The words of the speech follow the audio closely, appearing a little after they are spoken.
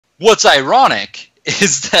what's ironic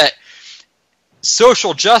is that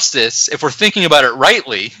social justice, if we're thinking about it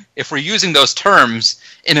rightly, if we're using those terms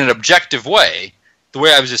in an objective way, the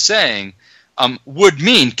way I was just saying, would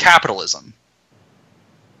mean capitalism.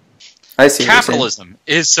 I see. Capitalism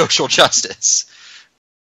is social justice.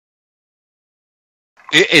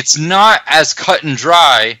 It's not as cut and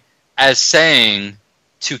dry as saying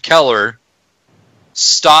to Keller,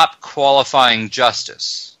 stop qualifying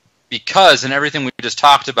justice. Because in everything we just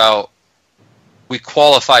talked about, we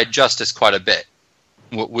qualified justice quite a bit.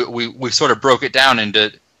 We sort of broke it down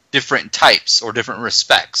into different types or different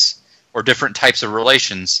respects or different types of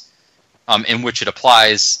relations in which it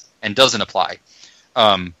applies and doesn't apply.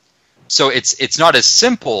 So it's not as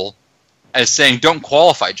simple as saying don't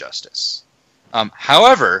qualify justice.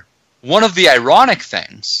 However, one of the ironic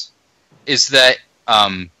things is that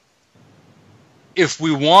if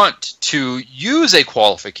we want to use a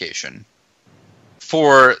qualification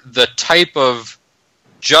for the type of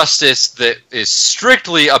justice that is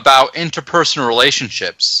strictly about interpersonal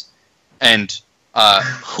relationships and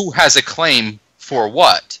who has a claim for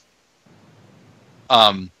what,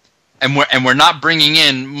 and we're not bringing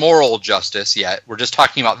in moral justice yet. We're just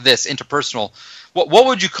talking about this interpersonal. What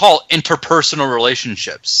would you call interpersonal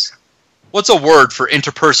relationships? What's a word for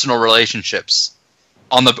interpersonal relationships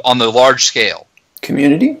on the large scale?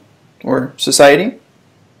 Community or society?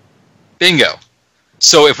 Bingo.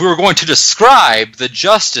 So if we were going to describe the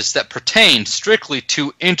justice that pertained strictly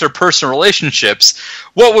to interpersonal relationships,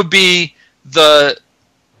 what would be the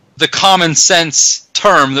common sense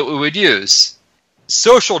term that we would use?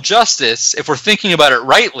 Social justice, if we're thinking about it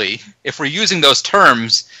rightly, if we're using those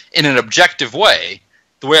terms in an objective way,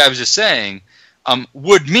 the way I was just saying,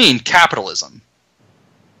 would mean capitalism.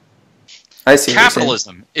 I see.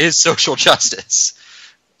 Capitalism is social justice.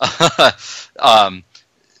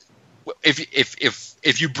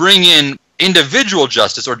 If you bring in individual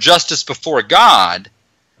justice or justice before God,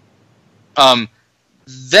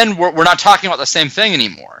 then we're not talking about the same thing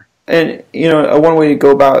anymore. And one way to go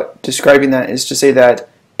about describing that is to say that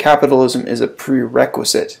capitalism is a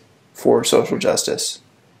prerequisite for social justice,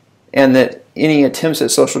 and that any attempts at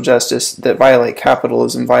social justice that violate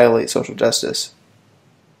capitalism violate social justice.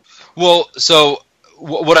 Well, so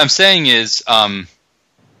what I'm saying is,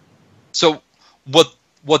 so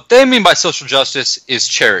what they mean by social justice is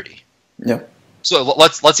charity. Yeah. So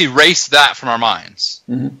let's erase that from our minds.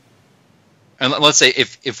 Mm-hmm. And let's say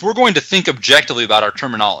if we're going to think objectively about our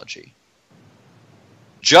terminology,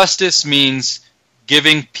 justice means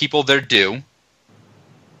giving people their due,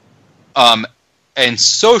 and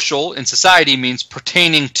social in society means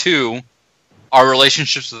pertaining to our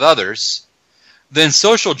relationships with others, then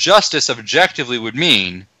social justice objectively would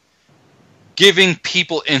mean giving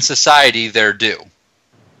people in society their due.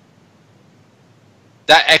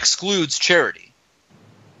 That excludes charity.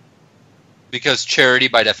 Because charity,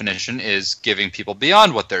 by definition, is giving people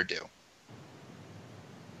beyond what they're due.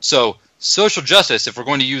 So, social justice, if we're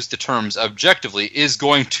going to use the terms objectively, is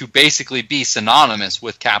going to basically be synonymous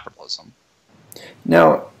with capitalism.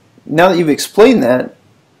 Now that you've explained that,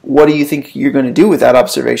 what do you think you're going to do with that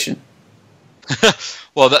observation?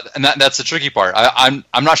 Well, that's the tricky part. I'm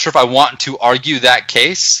not sure if I want to argue that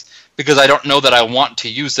case, because I don't know that I want to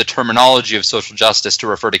use the terminology of social justice to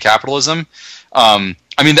refer to capitalism. I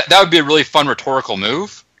mean, that would be a really fun rhetorical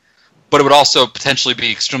move, but it would also potentially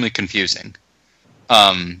be extremely confusing.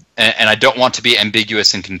 And I don't want to be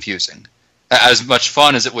ambiguous and confusing. As much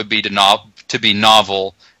fun as it would be to be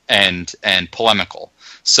novel and polemical.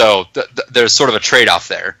 So there's sort of a trade-off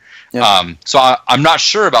there. Yeah. So I'm not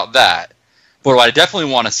sure about that. But what I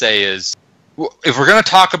definitely want to say is, if we're going to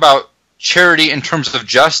talk about charity in terms of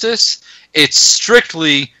justice, it's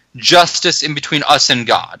strictly justice in between us and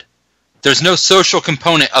God. There's no social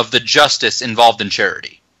component of the justice involved in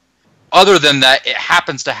charity. Other than that, it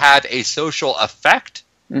happens to have a social effect,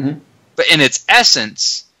 mm-hmm. but in its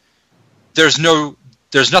essence, there's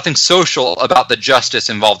nothing social about the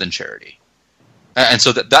justice involved in charity. And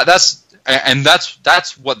so that's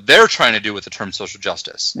what they're trying to do with the term social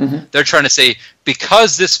justice. Mm-hmm. They're trying to say,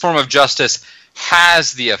 because this form of justice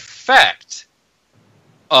has the effect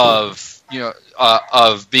of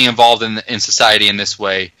being involved in society in this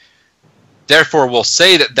way, therefore we'll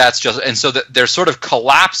say that that's just, and so that they're sort of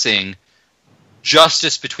collapsing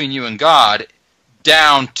justice between you and God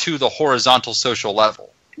down to the horizontal social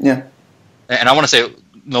level. Yeah. And I want to say,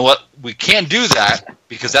 no, what we can't do that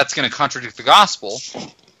because that's going to contradict the gospel.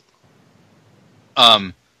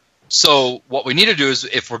 So what we need to do is,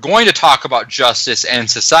 if we're going to talk about justice and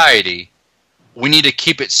society, we need to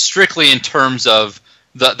keep it strictly in terms of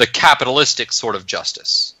the capitalistic sort of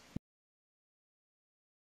justice.